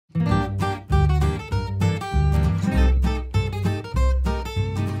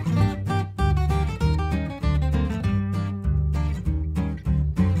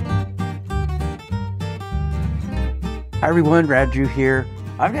Hi everyone, Radju here.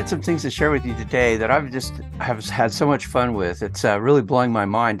 I've got some things to share with you today that have had so much fun with. It's really blowing my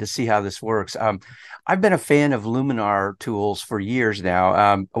mind to see how this works. I've been a fan of Luminar tools for years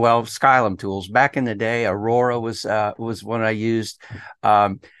now. Well, Skylum tools. Back in the day, Aurora was one I used,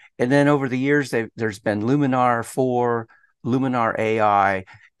 and then over the years, there's been Luminar 4, Luminar AI,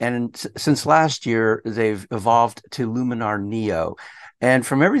 and since last year, they've evolved to Luminar Neo. And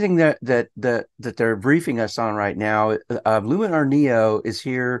from everything that they're briefing us on right now, Luminar Neo is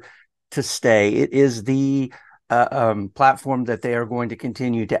here to stay. It is the platform that they are going to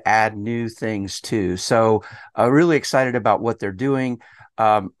continue to add new things to. So, really excited about what they're doing.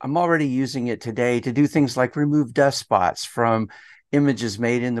 I'm already using it today to do things like remove dust spots from images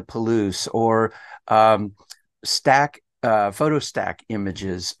made in the Palouse or stack photo stack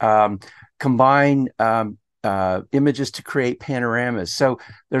images, combine images to create panoramas. So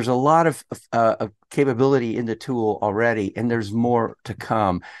there's a lot of capability in the tool already, and there's more to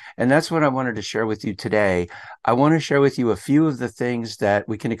come. And that's what I wanted to share with you today. I want to share with you a few of the things that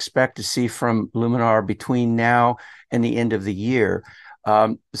we can expect to see from Luminar between now and the end of the year.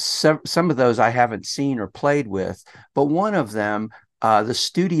 Some of those I haven't seen or played with, but one of them, the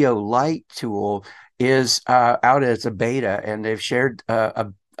Studio Light tool, is out as a beta, and they've shared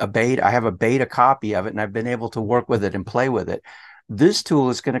a beta. I have a beta copy of it, and I've been able to work with it and play with it. This tool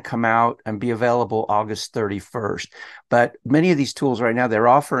is going to come out and be available August 31st. But many of these tools right now, they're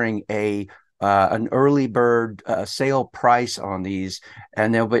offering an early bird sale price on these,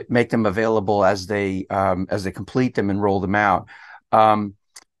 and they'll make them available as they complete them and roll them out.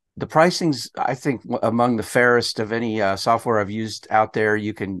 The pricing's, I think, among the fairest of any software I've used out there.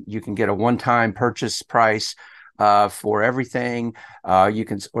 You can get a one-time purchase price for everything. You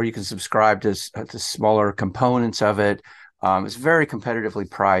can subscribe to smaller components of it. It's very competitively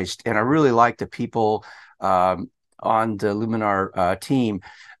priced, and I really like the people on the Luminar team.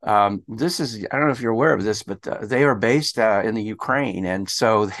 This is, I don't know if you're aware of this, but they are based in the Ukraine, and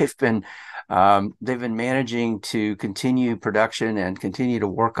so they've been managing to continue production and continue to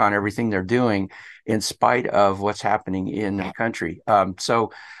work on everything they're doing in spite of what's happening in the country.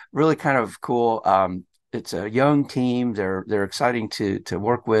 So really kind of cool. It's a young team. They're exciting to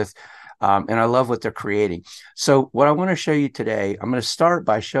work with, and I love what they're creating. So what I want to show you today, I'm going to start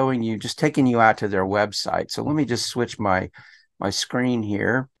by showing you, just taking you out to their website. So let me just switch my screen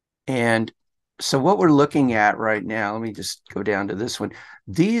here. And so what we're looking at right now, let me just go down to this one.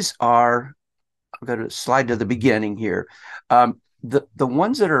 These are, I'm going to slide to the beginning here. The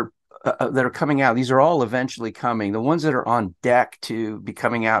ones that are coming out, these are all eventually coming. The ones that are on deck to be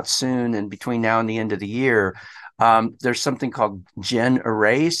coming out soon and between now and the end of the year, there's something called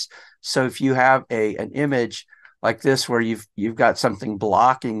GenErase. So if you have an image like this where you've got something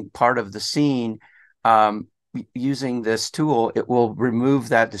blocking part of the scene, using this tool, it will remove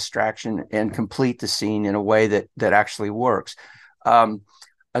that distraction and complete the scene in a way that actually works.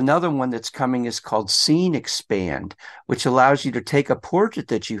 Another one that's coming is called SceneExpand, which allows you to take a portrait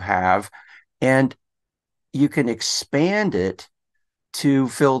that you have and you can expand it to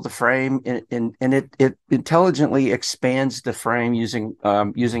fill the frame, and it intelligently expands the frame using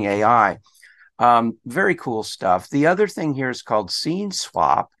AI. Very cool stuff. The other thing here is called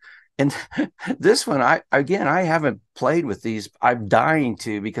SceneSwap. And this one, I haven't played with these. I'm dying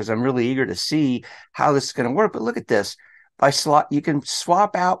to, because I'm really eager to see how this is going to work. But look at this. You can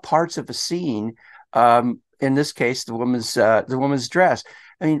swap out parts of a scene. In this case, the woman's dress.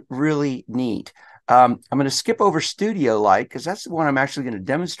 I mean, really neat. I'm going to skip over Studio Light because that's the one I'm actually going to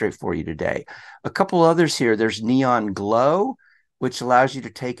demonstrate for you today. A couple others here. There's Neon Glow, which allows you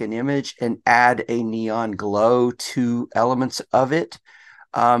to take an image and add a neon glow to elements of it.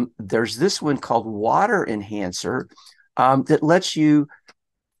 There's this one called Water Enhancer that lets you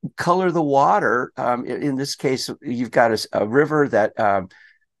color the water. In this case, you've got a river that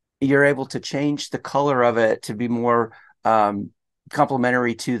you're able to change the color of it to be more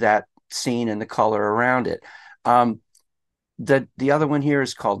complementary to that scene and the color around it. The other one here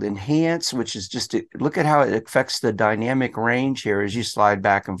is called Enhance, which is just look at how it affects the dynamic range here as you slide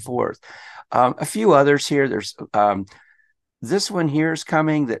back and forth. A few others here. There's this one here is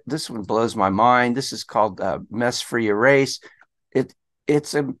coming. This one blows my mind. This is called Mess-Free Erase.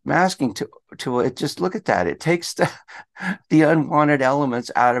 It's a masking tool. It just, look at that. It takes the unwanted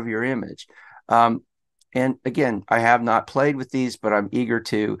elements out of your image. And again, I have not played with these, but I'm eager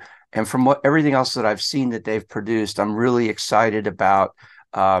to. And from everything else that I've seen that they've produced, I'm really excited about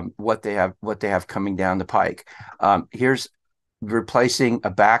what they have coming down the pike. Here's replacing a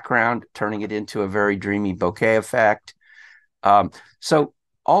background, turning it into a very dreamy bokeh effect. So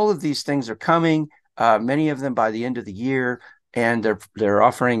all of these things are coming. many of them by the end of the year, and they're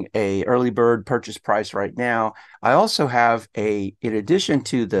offering a early bird purchase price right now. I also have in addition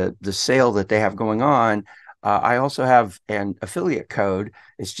to the sale that they have going on, I also have an affiliate code.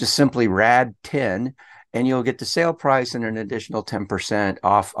 It's just simply RAD10, and you'll get the sale price and an additional 10%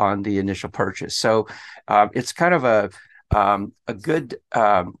 off on the initial purchase. So it's kind of a good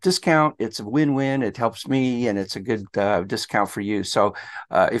discount. It's a win-win. It helps me, and it's a good discount for you. So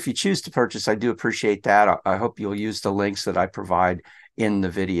if you choose to purchase, I do appreciate that. I hope you'll use the links that I provide in the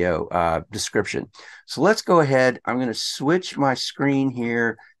video description. So let's go ahead. I'm going to switch my screen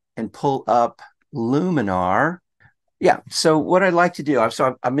here and pull up Luminar. Yeah, so what I'd like to do,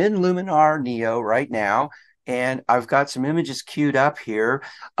 I'm in Luminar Neo right now, and I've got some images queued up here.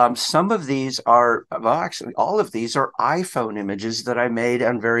 Some of these are, well, actually, all of these are iPhone images that I made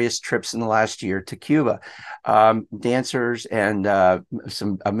on various trips in the last year to Cuba. Dancers and a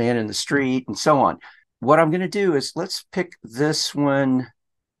man in the street and so on. What I'm going to do is let's pick this one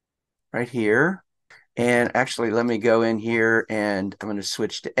right here. And actually, let me go in here and I'm going to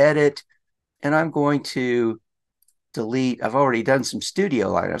switch to edit, and I'm going to delete. I've already done some studio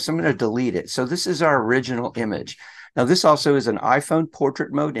lineup, so I'm going to delete it. So this is our original image. Now this also is an iPhone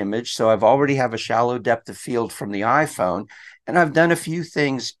portrait mode image, so I've already have a shallow depth of field from the iPhone, and I've done a few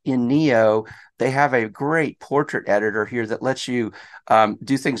things in Neo. They have a great portrait editor here that lets you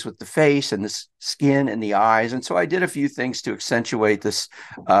do things with the face and the skin and the eyes, and so I did a few things to accentuate this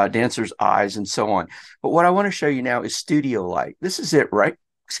dancer's eyes and so on. But what I want to show you now is Studio Light. This is it, right?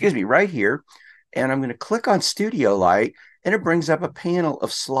 Excuse me, right here. And I'm going to click on Studio Light, and it brings up a panel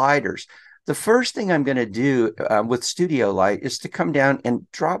of sliders. The first thing I'm going to do with Studio Light is to come down and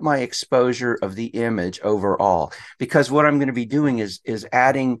drop my exposure of the image overall, because what I'm going to be doing is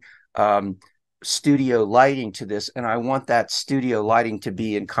adding studio lighting to this, and I want that studio lighting to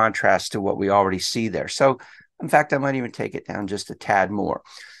be in contrast to what we already see there. So, in fact, I might even take it down just a tad more.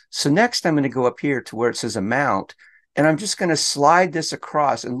 So next, I'm going to go up here to where it says Amount, and I'm just going to slide this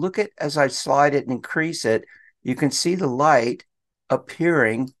across, and look at, as I slide it and increase it, you can see the light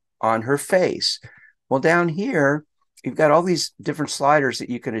appearing on her face. Well, down here, you've got all these different sliders that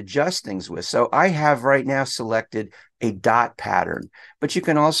you can adjust things with. So I have right now selected a dot pattern, but you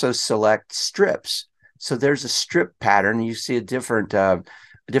can also select strips. So there's a strip pattern. You see a different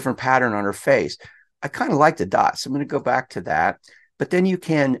pattern on her face. I kind of like the dots. I'm going to go back to that. But then you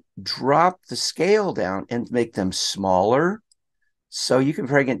can drop the scale down and make them smaller. So you can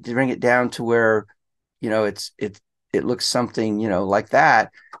bring it down to where, it looks something, like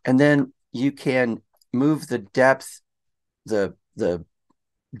that. And then you can move the depth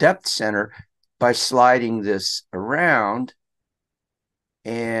center by sliding this around.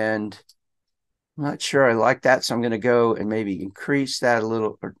 And I'm not sure I like that. So I'm going to go and maybe increase that a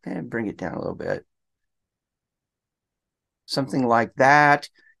little, or bring it down a little bit. Something like that.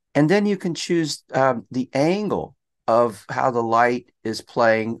 And then you can choose the angle of how the light is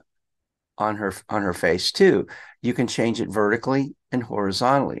playing on her face too. You can change it vertically and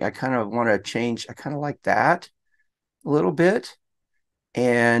horizontally. I kind of want to change, I kind of like that a little bit.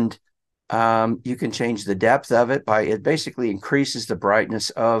 And you can change the depth of it by, it basically increases the brightness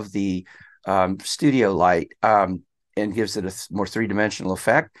of the studio light and gives it a more three-dimensional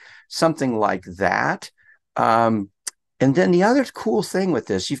effect, something like that. And then the other cool thing with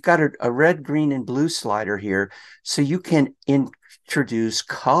this, you've got a red, green, and blue slider here, so you can introduce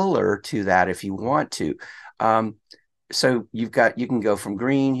color to that if you want to. So you can go from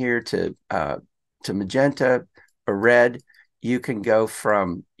green here to magenta or red. You can go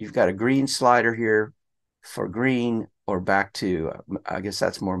from, you've got a green slider here for green, or back to, I guess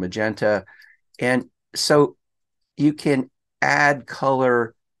that's more magenta. And so you can add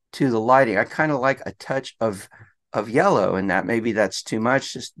color to the lighting. I kind of like a touch of yellow in that. Maybe that's too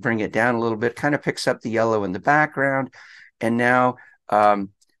much. Just bring it down a little bit, kind of picks up the yellow in the background. And now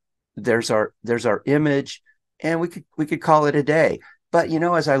there's our image, and we could call it a day. But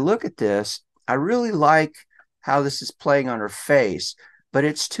as I look at this, I really like how this is playing on her face, but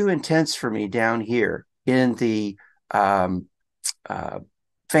it's too intense for me down here in the fan.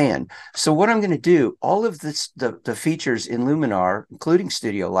 So what I'm going to do, all of this, the features in Luminar, including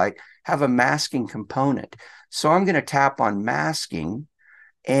Studio Light, have a masking component. So I'm going to tap on masking.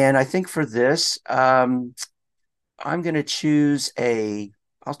 And I think for this, I'm going to choose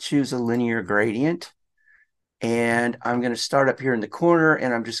I'll choose a linear gradient. And I'm going to start up here in the corner,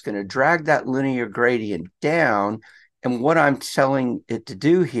 and I'm just going to drag that linear gradient down. And what I'm telling it to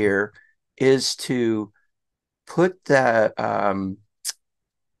do here is to put the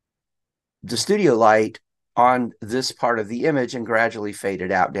studio light on this part of the image and gradually fade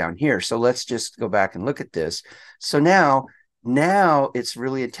it out down here. So let's just go back and look at this. So now it's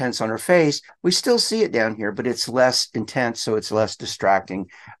really intense on her face. We still see it down here, but it's less intense, so it's less distracting,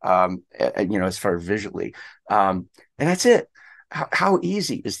 as far as visually. And that's it. How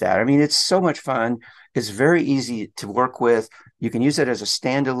easy is that? I mean, it's so much fun. It's very easy to work with. You can use it as a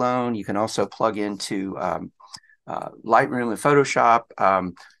standalone. You can also plug into Lightroom and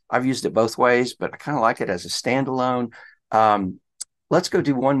Photoshop. I've used it both ways, but I kind of like it as a standalone. Let's go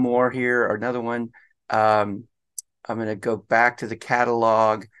do one more here, or another one. I'm going to go back to the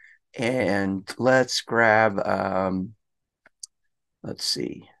catalog and let's grab, let's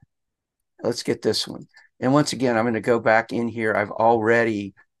see, let's get this one. And once again, I'm going to go back in here. I've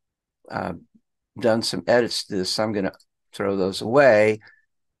already done some edits to this, so I'm going to throw those away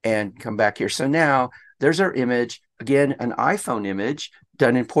and come back here. So now there's our image. Again, an iPhone image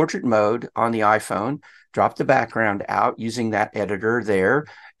done in portrait mode on the iPhone. Drop the background out using that editor there.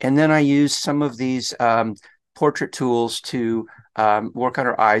 And then I use some of these portrait tools to work on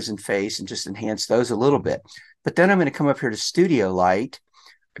her eyes and face and just enhance those a little bit. But then I'm going to come up here to Studio Light.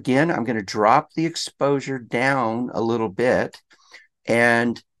 Again, I'm going to drop the exposure down a little bit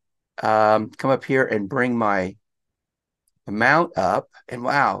and come up here and bring my amount up. And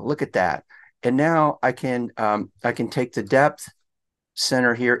wow, look at that. And now I can take the depth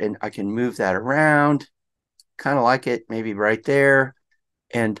center here and I can move that around, kind of like it, maybe right there.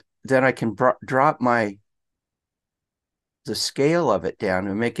 And then I can drop the scale of it down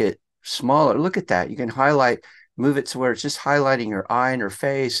and make it smaller. Look at that. You can highlight, move it to where it's just highlighting her eye and her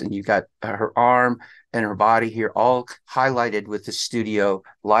face, and you got her arm and her body here all highlighted with the studio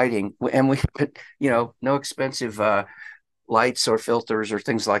lighting. And we put, no expensive lights or filters or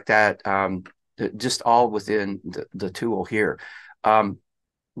things like that, just all within the tool here.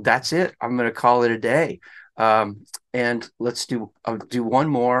 That's it. I'm going to call it a day. And I'll do one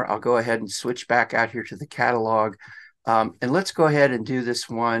more. I'll go ahead and switch back out here to the catalog. And let's go ahead and do this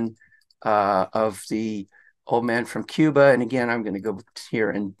one of the old man from Cuba. And again, I'm going to go here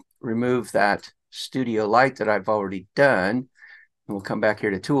and remove that studio light that I've already done. And we'll come back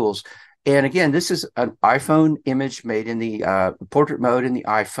here to tools. And again, this is an iPhone image made in the portrait mode in the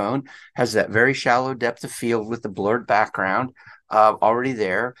iPhone. Has that very shallow depth of field with the blurred background already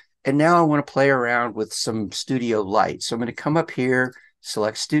there. And now I want to play around with some studio light. So I'm going to come up here,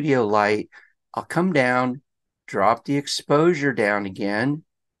 select studio light. I'll come down, drop the exposure down again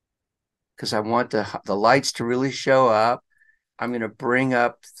because I want the lights to really show up. I'm going to bring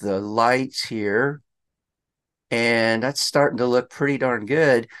up the lights here, and that's starting to look pretty darn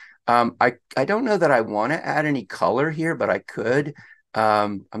good. I don't know that I want to add any color here, but I could.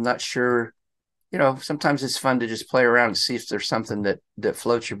 I'm not sure. Sometimes it's fun to just play around and see if there's something that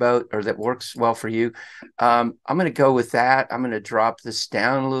floats your boat or that works well for you. I'm going to go with that. I'm going to drop this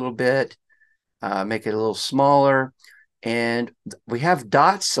down a little bit, make it a little smaller. And we have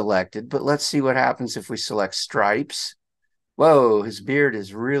dots selected, but let's see what happens if we select stripes. Whoa, his beard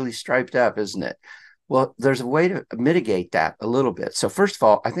is really striped up, isn't it? Well, there's a way to mitigate that a little bit. So first of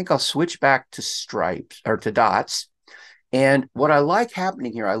all, I think I'll switch back to stripes or to dots. And what I like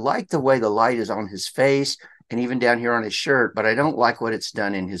happening here, I like the way the light is on his face and even down here on his shirt, but I don't like what it's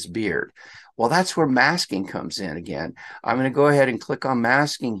done in his beard. Well, that's where masking comes in again. I'm going to go ahead and click on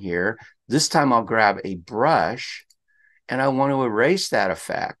masking here. This time I'll grab a brush and I want to erase that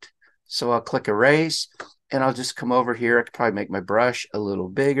effect. So I'll click erase and I'll just come over here. I could probably make my brush a little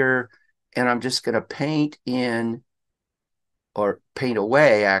bigger and I'm just going to paint in or paint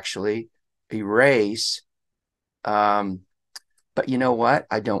away, actually, erase. But you know what?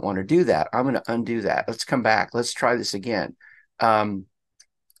 I don't want to do that. I'm going to undo that. Let's come back. Let's try this again. I'll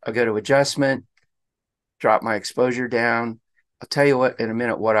go to adjustment, drop my exposure down. I'll tell you what in a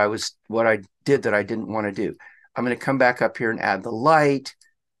minute what I did that I didn't want to do. I'm going to come back up here and add the light.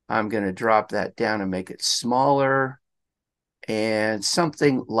 I'm going to drop that down and make it smaller and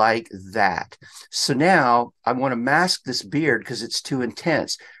something like that. So now I want to mask this beard because it's too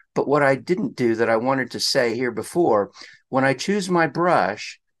intense. But what I didn't do that I wanted to say here before, when I choose my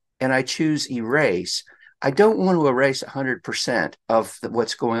brush and I choose erase, I don't want to erase 100% of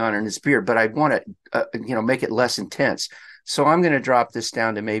what's going on in his beard, but I want to, make it less intense. So I'm going to drop this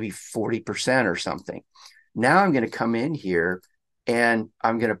down to maybe 40% or something. Now I'm going to come in here and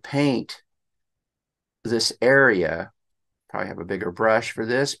I'm going to paint this area. Probably have a bigger brush for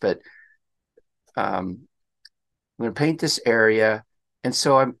this, but I'm going to paint this area. And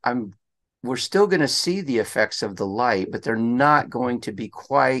so we're still going to see the effects of the light, but they're not going to be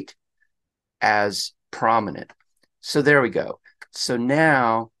quite as prominent. So there we go. So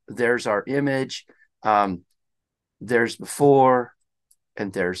now there's our image. There's before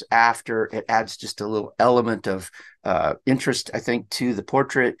and there's after. It adds just a little element of interest, I think, to the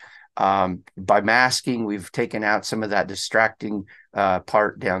portrait. By masking, we've taken out some of that distracting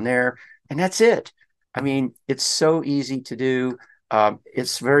part down there, and that's it. I mean, it's so easy to do.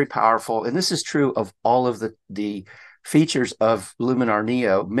 It's very powerful, and this is true of all of the features of Luminar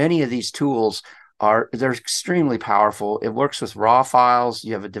Neo. Many of these tools they're extremely powerful. It works with raw files.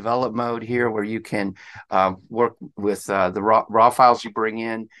 You have a develop mode here where you can work with the raw files you bring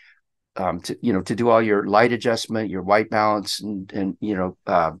in to do all your light adjustment, your white balance, and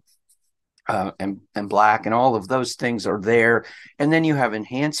and black, and all of those things are there. And then you have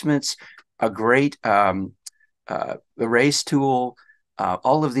enhancements, a great erase tool,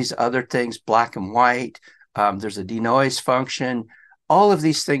 all of these other things, black and white. There's a denoise function. All of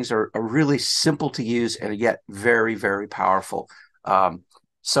these things are really simple to use and yet very, very powerful. I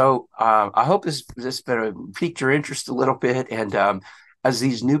hope this piqued your interest a little bit. And as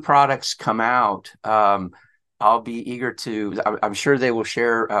these new products come out, I'll be eager I'm sure they will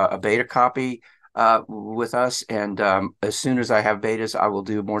share a beta copy with us. And as soon as I have betas, I will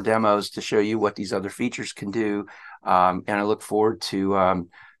do more demos to show you what these other features can do. And I look forward to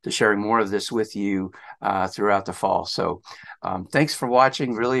sharing more of this with you throughout the fall. So thanks for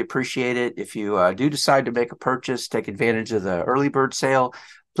watching. Really appreciate it. If you do decide to make a purchase, take advantage of the early bird sale,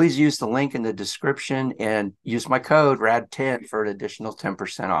 please use the link in the description and use my code RAD10 for an additional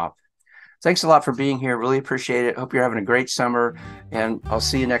 10% off. Thanks a lot for being here. Really appreciate it. Hope you're having a great summer, and I'll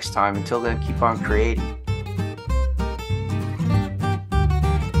see you next time. Until then, keep on creating.